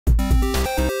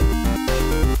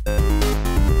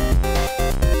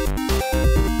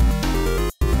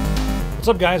What's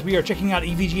up, guys? We are checking out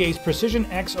EVGA's Precision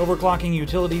X overclocking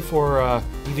utility for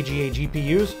EVGA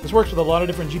GPUs. This works with a lot of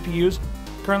different GPUs.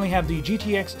 Currently have the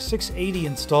GTX 680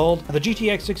 installed. The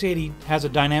GTX 680 has a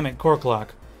dynamic core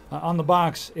clock. On the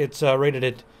box, it's rated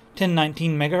at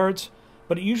 1019 megahertz,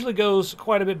 but it usually goes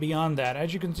quite a bit beyond that.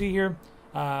 As you can see here,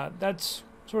 that's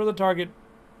sort of the target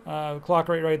clock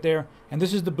rate right there, and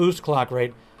this is the boost clock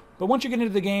rate. But once you get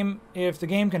into the game, if the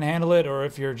game can handle it, or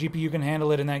if your GPU can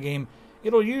handle it in that game,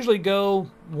 it'll usually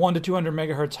go 1 to 200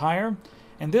 megahertz higher,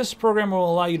 and this program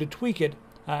will allow you to tweak it,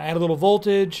 add a little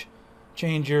voltage,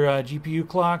 change your GPU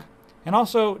clock, and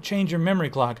also change your memory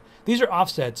clock. These are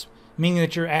offsets, meaning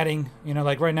that you're adding,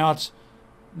 like right now it's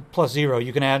plus 0.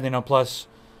 You can add, plus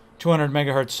 200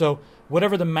 megahertz. So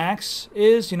whatever the max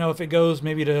is, if it goes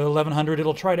maybe to 1100,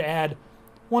 it'll try to add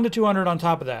 1 to 200 on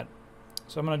top of that.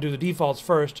 So I'm going to do the defaults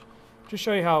first, just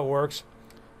show you how it works.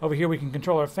 Over here we can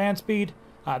control our fan speed.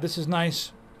 This is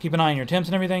nice. Keep an eye on your temps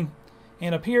and everything.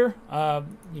 And up here,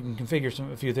 you can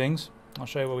configure a few things. I'll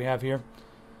show you what we have here.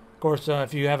 Of course,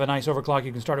 if you have a nice overclock,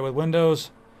 you can start it with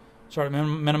Windows. Start it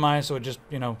minimize, so it just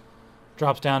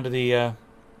drops down to the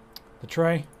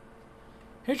tray.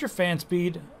 Here's your fan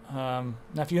speed. Now,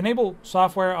 if you enable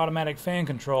software automatic fan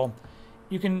control,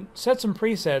 you can set some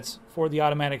presets for the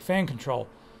automatic fan control.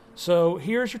 So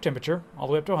here's your temperature, all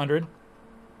the way up to 100.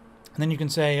 And then you can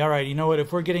say, all right,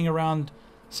 if we're getting around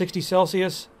 60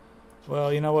 Celsius, well,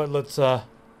 let's,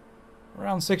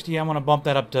 around 60, I want to bump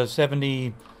that up to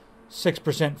 76%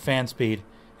 fan speed.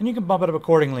 And you can bump it up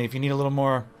accordingly if you need a little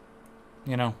more,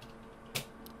 a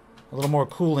little more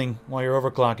cooling while you're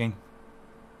overclocking.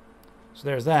 So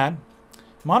there's that.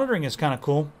 Monitoring is kind of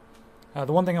cool.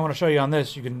 The one thing I want to show you on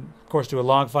this, you can, of course, do a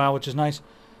log file, which is nice,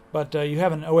 but you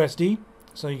have an OSD,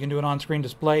 so you can do an on-screen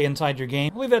display inside your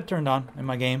game. I'll leave that turned on in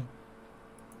my game.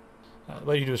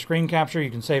 Let you do a screen capture.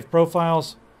 You can save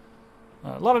profiles.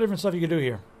 A lot of different stuff you can do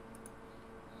here.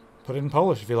 Put it in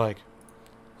Polish if you like.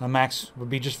 Max would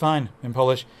be just fine in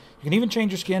Polish. You can even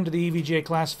change your skin to the EVGA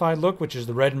classified look, which is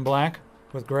the red and black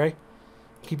with gray.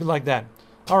 Keep it like that.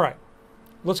 All right,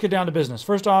 let's get down to business.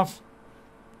 First off,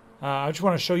 I just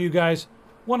want to show you guys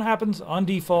what happens on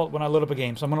default when I load up a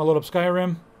game. So I'm going to load up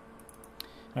Skyrim.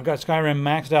 I've got Skyrim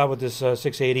maxed out with this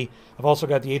 680. I've also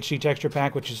got the HD texture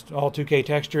pack, which is all 2K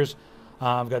textures.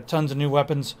 I've got tons of new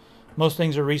weapons. Most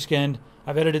things are reskinned.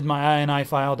 I've edited my INI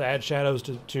file to add shadows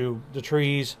to the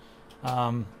trees.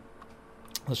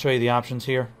 Let's show you the options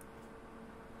here.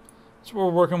 That's what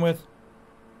we're working with.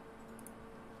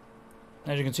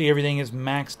 As you can see, everything is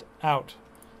maxed out.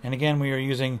 And again, we are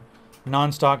using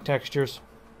non-stock textures,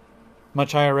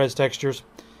 much higher res textures.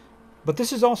 But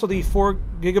this is also the 4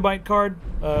 gigabyte card,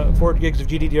 4 gigs of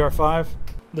GDDR5.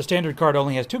 The standard card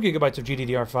only has 2 gigabytes of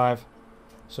GDDR5,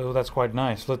 so that's quite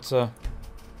nice. Let's see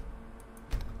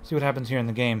what happens here in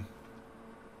the game.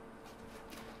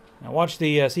 Now watch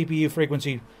the CPU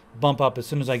frequency bump up as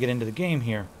soon as I get into the game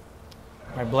here.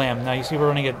 All right, blam. Now you see we're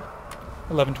running at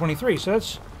 1123, so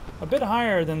that's a bit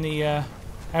higher than the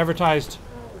advertised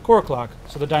core clock.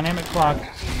 So the dynamic clock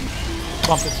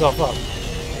bumped itself up.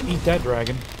 Eat that,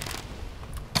 dragon.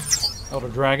 Elder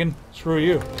Dragon, screw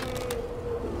you.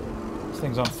 This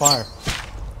thing's on fire.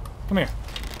 Come here.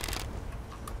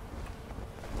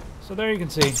 So there you can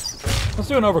see. Let's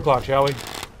do an overclock, shall we?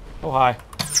 Oh, hi.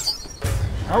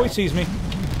 Oh, he sees me.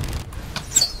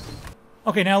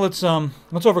 Okay, now let's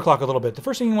overclock a little bit. The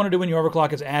first thing you want to do when you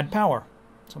overclock is add power.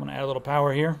 So I'm going to add a little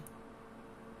power here.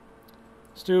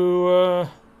 Let's do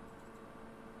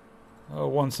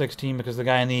 116 because the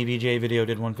guy in the EVGA video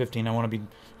did 115. I want to be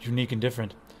unique and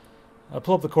different. I'll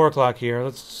pull up the core clock here.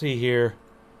 Let's see here.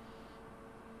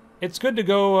 It's good to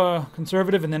go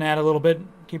conservative and then add a little bit.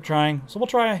 Keep trying. So we'll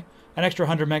try an extra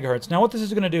 100 megahertz. Now what this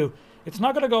is going to do, it's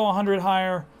not going to go 100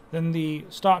 higher than the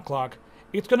stock clock.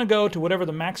 It's going to go to whatever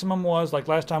the maximum was, like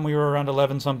last time we were around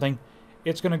 11 something.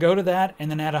 It's going to go to that and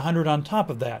then add 100 on top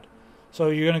of that. So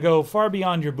you're going to go far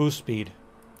beyond your boost speed.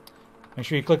 Make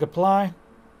sure you click apply.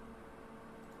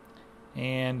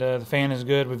 And the fan is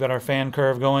good. We've got our fan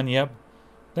curve going. Yep.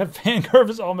 That fan curve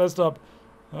is all messed up.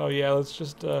 Oh, yeah, let's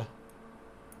just,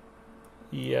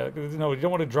 yeah, no, you don't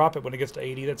want to drop it when it gets to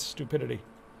 80. That's stupidity.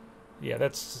 Yeah,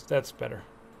 that's better.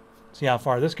 See how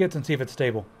far this gets and see if it's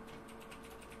stable.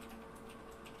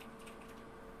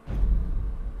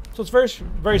 So it's very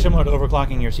similar to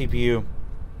overclocking your CPU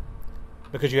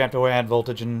because you have to add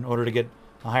voltage in order to get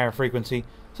a higher frequency.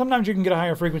 Sometimes you can get a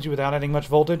higher frequency without adding much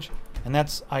voltage, and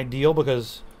that's ideal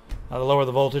because the lower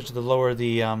the voltage, the lower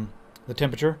the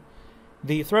temperature.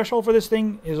 The threshold for this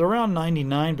thing is around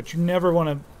 99, but you never want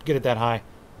to get it that high.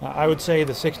 I would say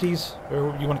the 60s,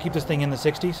 or you want to keep this thing in the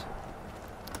 60s.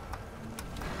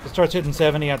 If it starts hitting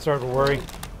 70, I'd start to worry.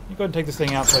 You go ahead and take this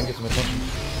thing out so I can get some attention.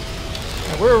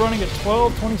 Right, we're running at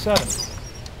 1227.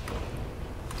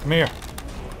 Come here.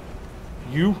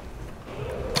 You.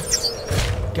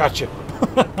 Gotcha.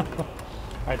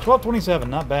 Alright, 1227,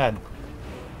 not bad.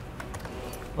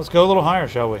 Let's go a little higher,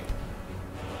 shall we?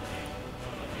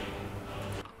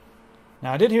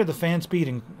 Now, I did hear the fan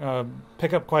speed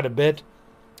pick up quite a bit.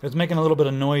 It was making a little bit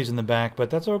of noise in the back, but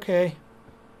that's okay.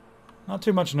 Not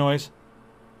too much noise.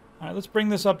 Alright, let's bring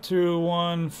this up to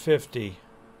 150.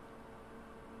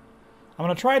 I'm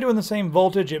going to try doing the same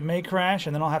voltage. It may crash,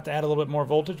 and then I'll have to add a little bit more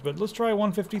voltage, but let's try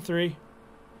 153.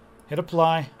 Hit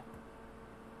apply.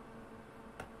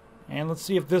 And let's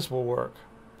see if this will work.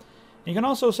 You can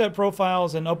also set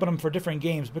profiles and open them for different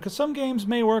games, because some games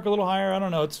may work a little higher. I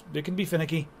don't know. It can be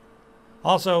finicky.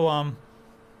 Also, I'll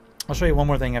show you one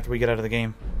more thing after we get out of the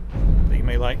game that you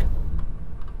may like.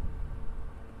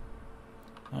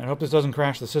 I hope this doesn't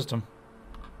crash the system.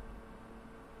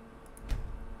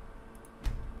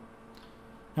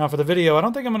 Now for the video, I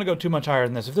don't think I'm going to go too much higher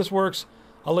than this. If this works,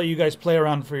 I'll let you guys play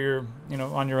around for your,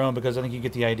 on your own, because I think you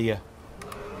get the idea.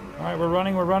 All right, we're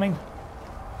running.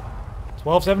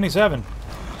 1277.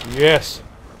 Yes.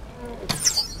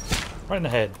 Right in the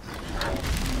head.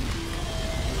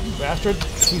 You bastard.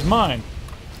 He's mine.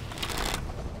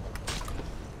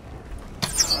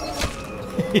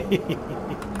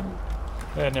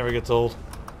 That never gets old.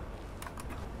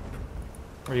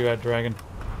 Where you at, Dragon?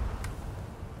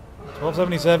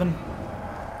 1277.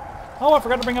 Oh, I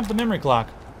forgot to bring up the memory clock.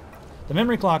 The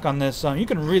memory clock on this, you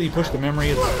can really push the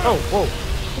memory. Oh, whoa.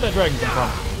 Where'd that dragon come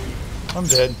from? I'm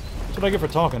dead. That's what I get for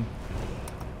talking.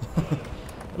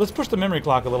 Let's push the memory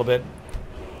clock a little bit.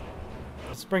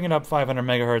 Let's bring it up 500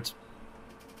 megahertz.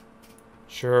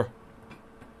 Sure.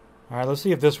 Alright, let's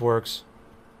see if this works.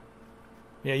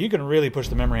 Yeah, you can really push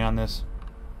the memory on this.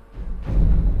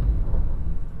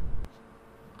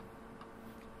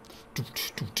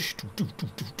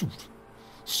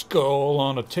 Skull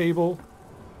on a table.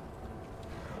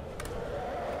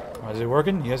 Is it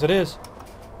working? Yes, it is.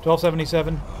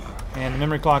 1277. And the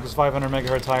memory clock is 500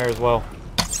 megahertz higher as well.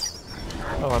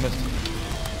 Oh, I missed it.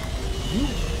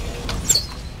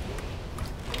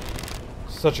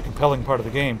 Such a compelling part of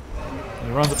the game. And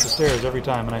he runs up the stairs every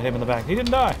time, and I hit him in the back. He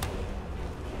didn't die.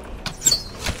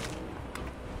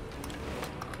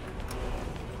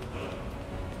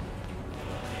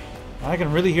 I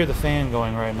can really hear the fan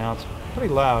going right now. It's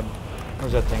pretty loud.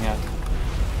 Where's that thing at?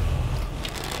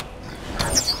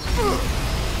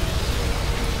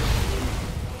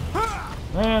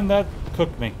 And that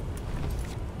cooked me.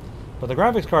 But the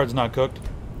graphics card's not cooked.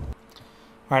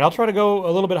 Alright, I'll try to go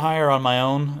a little bit higher on my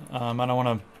own. I don't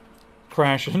want to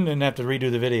crash and have to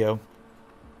redo the video.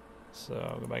 So,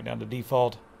 I'll go back down to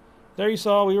default. There you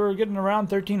saw we were getting around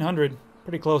 1300.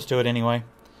 Pretty close to it anyway.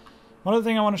 One other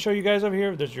thing I want to show you guys over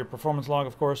here, there's your performance log,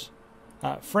 of course.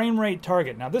 Frame rate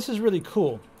target. Now, this is really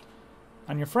cool.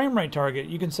 On your frame rate target,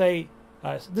 you can say,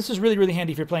 this is really, really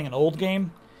handy if you're playing an old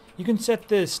game. You can set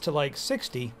this to like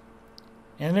 60.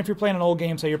 And then if you're playing an old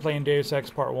game, say you're playing Deus Ex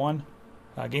Part 1,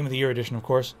 Game of the Year edition, of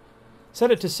course,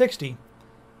 set it to 60.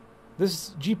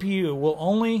 This GPU will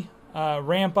only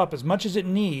ramp up as much as it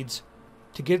needs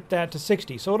to get that to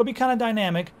 60. So it'll be kind of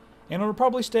dynamic. And it'll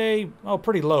probably stay,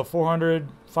 pretty low, 400,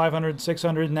 500,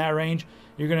 600 in that range.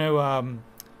 You're going to,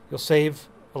 you'll save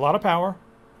a lot of power,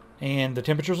 and the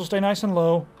temperatures will stay nice and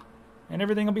low, and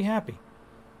everything will be happy.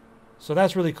 So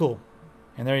that's really cool.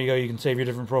 And there you go, you can save your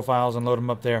different profiles and load them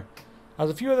up there. There's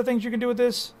a few other things you can do with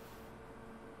this.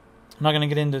 I'm not going to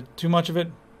get into too much of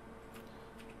it.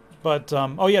 But,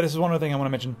 oh yeah, this is one other thing I want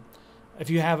to mention. If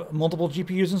you have multiple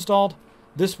GPUs installed,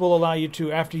 this will allow you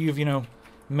to, after you've,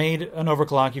 made an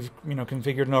overclock, you've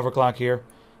configured an overclock here,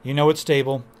 it's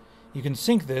stable, you can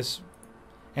sync this,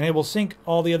 and it will sync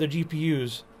all the other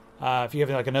GPUs. If you have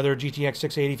like another GTX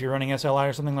 680, if you're running SLI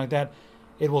or something like that,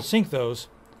 it will sync those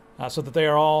so that they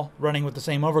are all running with the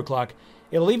same overclock.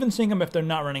 It'll even sync them if they're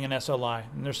not running an SLI.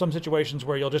 And there's some situations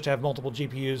where you'll just have multiple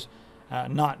GPUs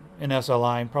not in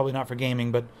SLI, probably not for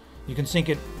gaming, but you can sync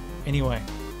it anyway.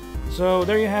 So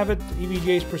there you have it,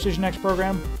 EVGA's Precision X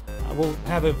program. We'll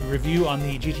have a review on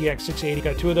the GTX 680.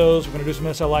 Got two of those. We're going to do some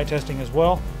SLI testing as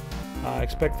well.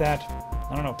 Expect that,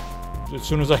 I don't know, as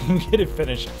soon as I can get it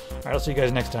finished. All right, I'll see you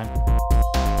guys next time.